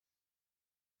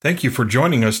Thank you for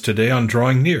joining us today on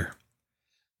Drawing Near.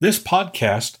 This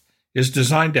podcast is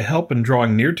designed to help in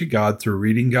drawing near to God through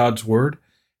reading God's Word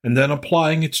and then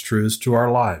applying its truths to our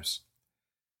lives.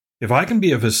 If I can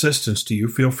be of assistance to you,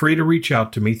 feel free to reach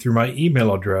out to me through my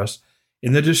email address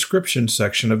in the description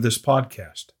section of this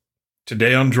podcast.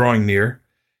 Today on Drawing Near,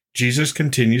 Jesus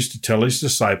continues to tell his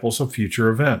disciples of future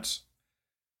events.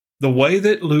 The way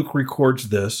that Luke records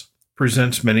this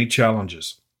presents many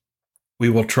challenges. We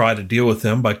will try to deal with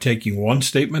them by taking one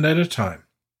statement at a time.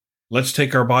 Let's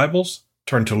take our Bibles,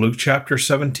 turn to Luke chapter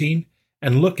 17,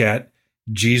 and look at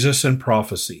Jesus and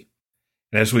prophecy.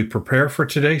 And as we prepare for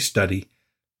today's study,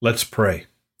 let's pray.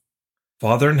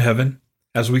 Father in heaven,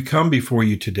 as we come before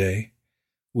you today,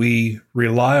 we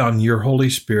rely on your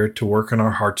Holy Spirit to work in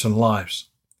our hearts and lives.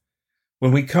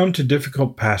 When we come to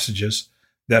difficult passages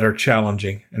that are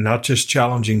challenging, and not just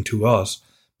challenging to us,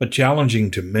 but challenging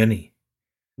to many,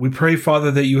 we pray,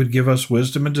 Father, that you would give us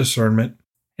wisdom and discernment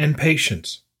and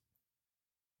patience.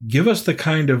 Give us the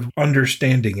kind of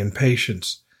understanding and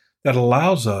patience that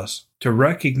allows us to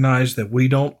recognize that we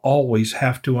don't always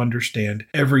have to understand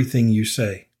everything you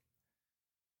say,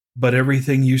 but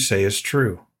everything you say is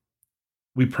true.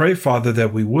 We pray, Father,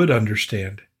 that we would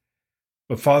understand,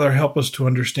 but Father, help us to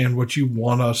understand what you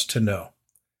want us to know.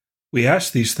 We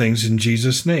ask these things in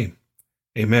Jesus' name.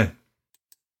 Amen.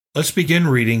 Let's begin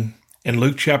reading in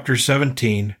Luke chapter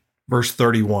 17, verse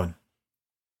 31.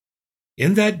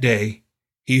 In that day,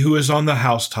 he who is on the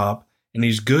housetop and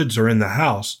his goods are in the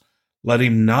house, let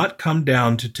him not come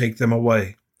down to take them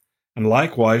away. And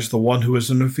likewise, the one who is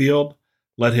in the field,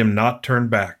 let him not turn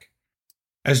back.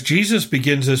 As Jesus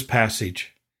begins this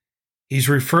passage, he's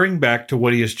referring back to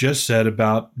what he has just said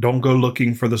about don't go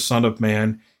looking for the Son of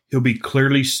Man. He'll be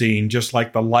clearly seen, just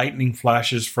like the lightning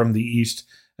flashes from the east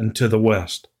and to the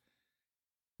west.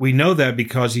 We know that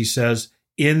because he says,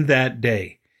 in that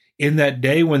day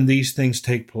when these things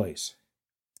take place.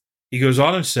 He goes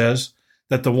on and says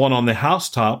that the one on the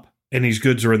housetop and his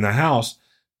goods are in the house,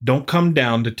 don't come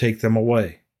down to take them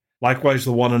away. Likewise,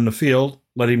 the one in the field,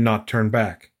 let him not turn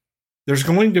back. There's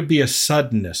going to be a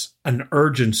suddenness, an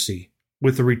urgency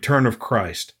with the return of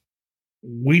Christ.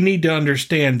 We need to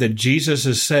understand that Jesus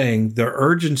is saying the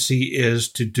urgency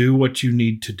is to do what you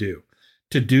need to do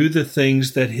the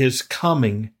things that his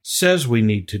coming says we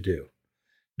need to do.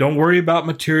 Don't worry about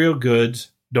material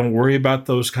goods. Don't worry about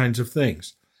those kinds of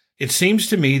things. It seems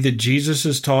to me that Jesus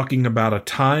is talking about a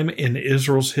time in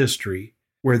Israel's history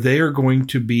where they are going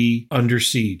to be under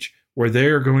siege, where they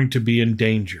are going to be in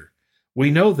danger.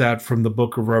 We know that from the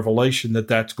book of Revelation that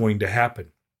that's going to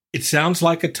happen. It sounds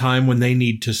like a time when they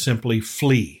need to simply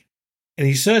flee. And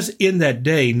he says in that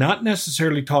day, not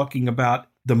necessarily talking about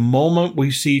the moment we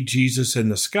see Jesus in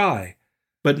the sky,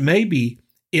 but maybe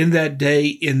in that day,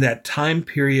 in that time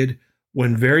period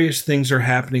when various things are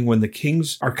happening, when the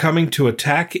kings are coming to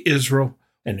attack Israel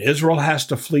and Israel has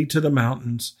to flee to the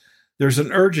mountains, there's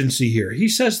an urgency here. He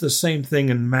says the same thing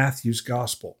in Matthew's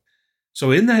gospel.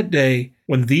 So in that day,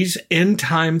 when these end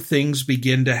time things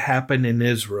begin to happen in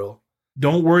Israel,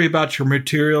 don't worry about your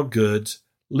material goods.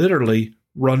 Literally,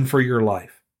 run for your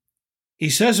life. He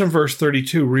says in verse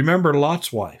 32, remember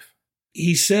Lot's wife.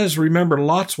 He says, remember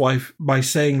Lot's wife by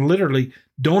saying literally,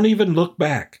 don't even look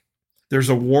back. There's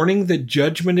a warning that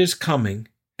judgment is coming,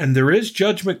 and there is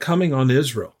judgment coming on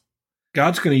Israel.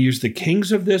 God's going to use the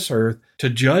kings of this earth to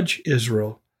judge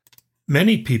Israel.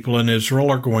 Many people in Israel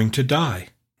are going to die.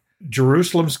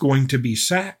 Jerusalem's going to be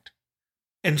sacked.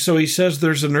 And so he says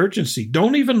there's an urgency.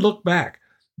 Don't even look back.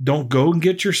 Don't go and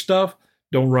get your stuff.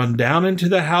 Don't run down into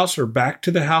the house or back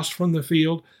to the house from the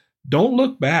field. Don't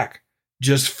look back.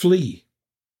 Just flee.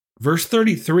 Verse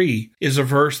 33 is a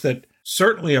verse that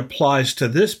certainly applies to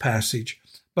this passage,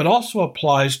 but also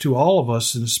applies to all of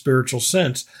us in a spiritual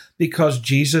sense because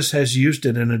Jesus has used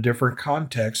it in a different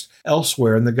context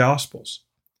elsewhere in the Gospels.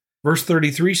 Verse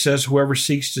 33 says, whoever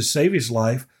seeks to save his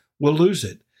life will lose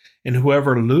it, and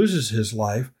whoever loses his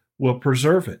life will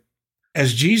preserve it.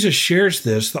 As Jesus shares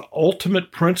this, the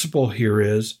ultimate principle here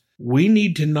is we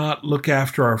need to not look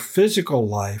after our physical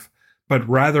life, but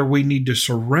rather we need to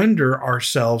surrender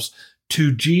ourselves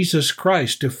to Jesus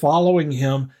Christ, to following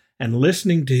him and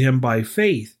listening to him by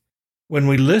faith. When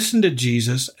we listen to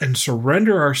Jesus and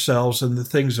surrender ourselves in the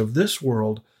things of this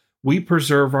world, we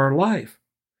preserve our life.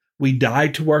 We die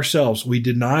to ourselves. We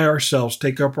deny ourselves,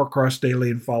 take up our cross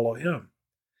daily, and follow him.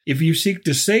 If you seek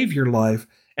to save your life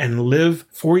and live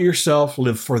for yourself,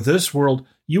 live for this world,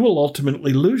 you will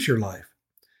ultimately lose your life.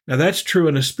 Now that's true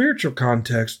in a spiritual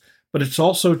context, but it's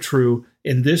also true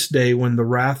in this day when the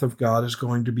wrath of God is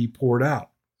going to be poured out.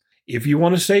 If you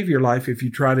want to save your life, if you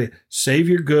try to save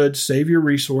your goods, save your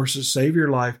resources, save your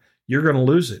life, you're going to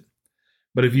lose it.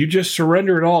 But if you just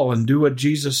surrender it all and do what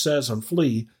Jesus says and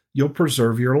flee, you'll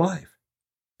preserve your life.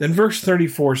 Then verse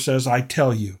 34 says, I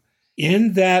tell you,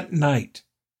 in that night,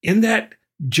 in that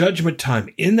judgment time,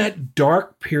 in that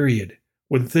dark period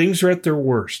when things are at their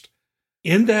worst,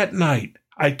 in that night,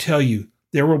 I tell you,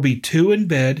 there will be two in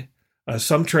bed.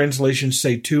 Some translations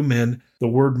say two men. The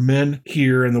word men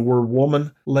here and the word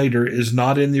woman later is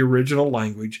not in the original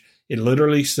language. It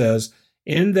literally says,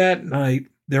 in that night,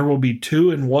 there will be two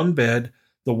in one bed.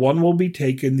 The one will be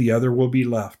taken, the other will be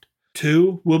left.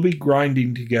 Two will be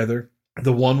grinding together.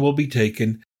 The one will be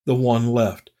taken, the one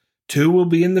left. Two will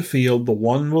be in the field. The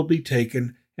one will be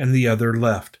taken, and the other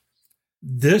left.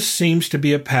 This seems to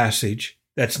be a passage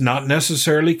that's not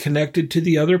necessarily connected to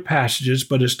the other passages,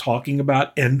 but is talking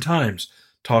about end times,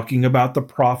 talking about the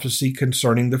prophecy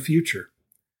concerning the future.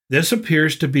 This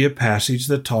appears to be a passage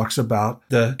that talks about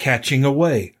the catching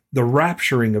away, the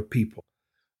rapturing of people,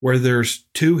 where there's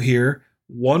two here,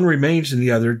 one remains and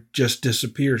the other just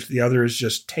disappears. The other is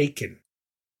just taken.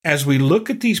 As we look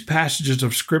at these passages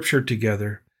of Scripture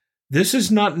together, this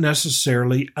is not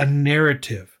necessarily a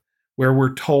narrative where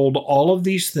we're told all of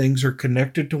these things are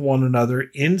connected to one another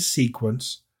in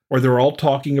sequence, or they're all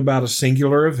talking about a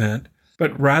singular event,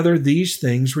 but rather these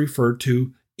things refer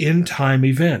to end-time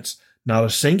events, not a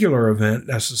singular event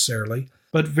necessarily,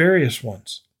 but various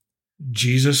ones.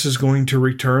 Jesus is going to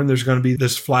return. There's going to be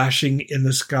this flashing in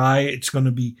the sky. It's going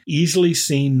to be easily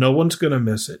seen. No one's going to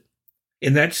miss it.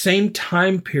 In that same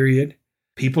time period,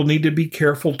 people need to be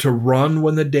careful to run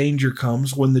when the danger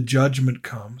comes, when the judgment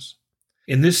comes.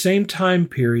 In this same time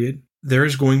period, there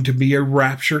is going to be a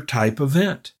rapture type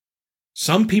event.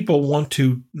 Some people want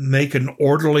to make an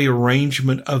orderly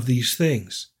arrangement of these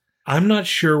things. I'm not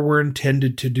sure we're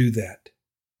intended to do that.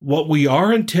 What we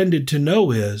are intended to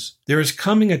know is there is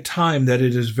coming a time that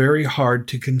it is very hard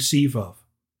to conceive of,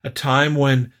 a time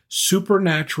when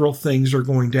supernatural things are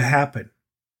going to happen.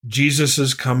 Jesus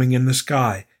is coming in the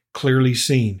sky, clearly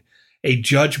seen, a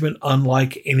judgment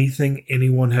unlike anything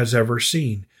anyone has ever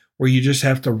seen, where you just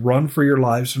have to run for your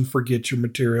lives and forget your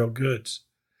material goods.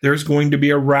 There's going to be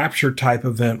a rapture type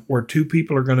event where two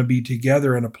people are going to be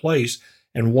together in a place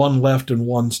and one left and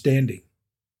one standing.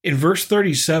 In verse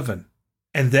 37,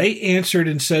 and they answered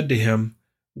and said to him,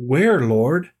 Where,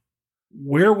 Lord?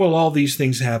 Where will all these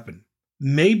things happen?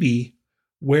 Maybe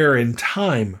where in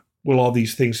time will all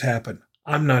these things happen?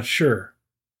 I'm not sure.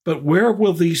 But where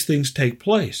will these things take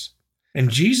place? And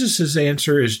Jesus'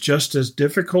 answer is just as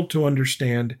difficult to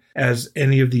understand as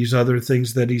any of these other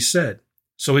things that he said.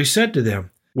 So he said to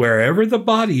them, Wherever the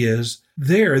body is,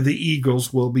 there the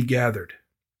eagles will be gathered.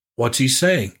 What's he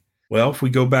saying? Well, if we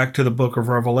go back to the book of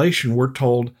Revelation, we're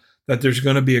told that there's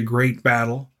going to be a great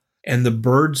battle, and the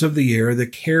birds of the air, the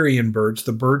carrion birds,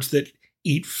 the birds that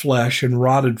eat flesh and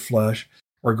rotted flesh,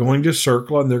 are going to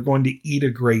circle and they're going to eat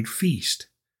a great feast.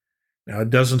 Now, it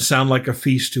doesn't sound like a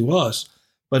feast to us,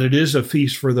 but it is a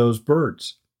feast for those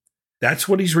birds. That's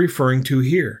what he's referring to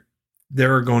here.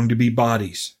 There are going to be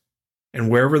bodies. And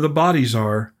wherever the bodies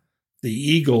are, the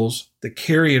eagles, the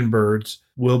carrion birds,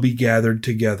 will be gathered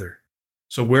together.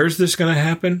 So where's this going to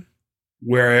happen?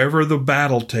 Wherever the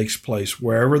battle takes place,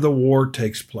 wherever the war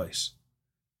takes place.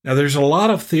 Now, there's a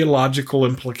lot of theological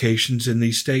implications in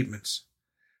these statements,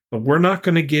 but we're not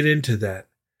going to get into that.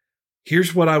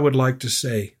 Here's what I would like to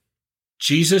say.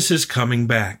 Jesus is coming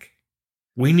back.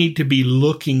 We need to be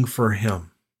looking for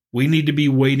him. We need to be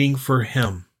waiting for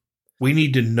him. We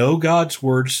need to know God's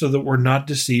word so that we're not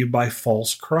deceived by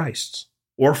false Christs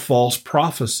or false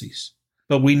prophecies.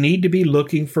 But we need to be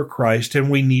looking for Christ and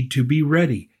we need to be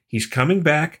ready. He's coming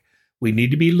back. We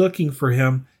need to be looking for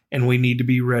him and we need to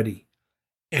be ready.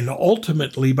 And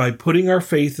ultimately, by putting our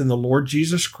faith in the Lord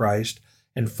Jesus Christ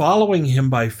and following him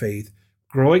by faith,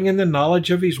 growing in the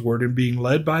knowledge of his word and being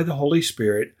led by the Holy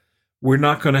Spirit, we're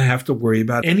not going to have to worry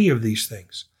about any of these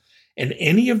things. And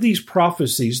any of these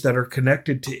prophecies that are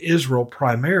connected to Israel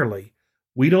primarily,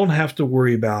 we don't have to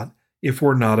worry about if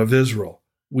we're not of Israel.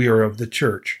 We are of the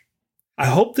church. I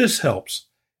hope this helps.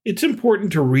 It's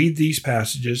important to read these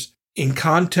passages in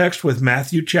context with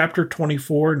Matthew chapter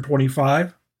 24 and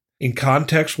 25, in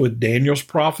context with Daniel's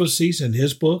prophecies in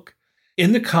his book,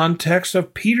 in the context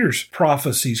of Peter's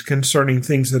prophecies concerning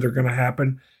things that are going to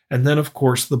happen, and then, of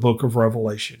course, the book of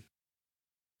Revelation.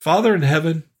 Father in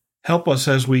heaven, help us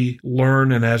as we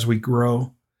learn and as we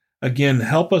grow. Again,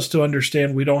 help us to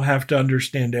understand we don't have to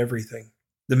understand everything.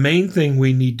 The main thing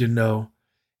we need to know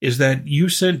is that you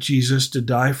sent Jesus to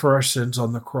die for our sins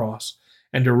on the cross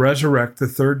and to resurrect the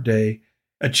third day,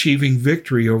 achieving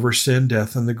victory over sin,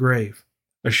 death, and the grave.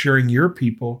 assuring your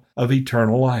people of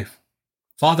eternal life.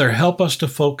 Father, help us to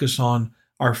focus on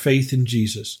our faith in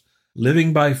Jesus,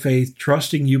 living by faith,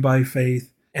 trusting you by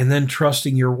faith, and then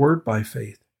trusting your word by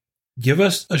faith. Give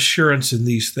us assurance in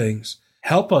these things.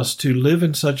 Help us to live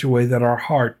in such a way that our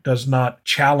heart does not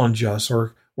challenge us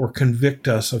or convict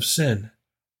us of sin.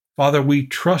 Father, we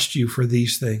trust you for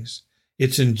these things.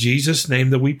 It's in Jesus' name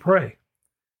that we pray.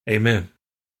 Amen.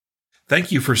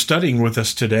 Thank you for studying with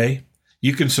us today.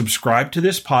 You can subscribe to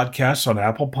this podcast on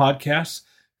Apple Podcasts,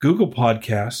 Google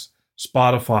Podcasts,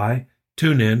 Spotify,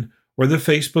 TuneIn, or the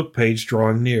Facebook page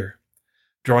Drawing Near.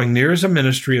 Drawing Near is a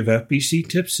ministry of FBC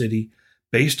Tipp City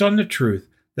based on the truth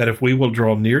that if we will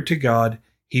draw near to God,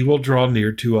 He will draw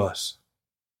near to us.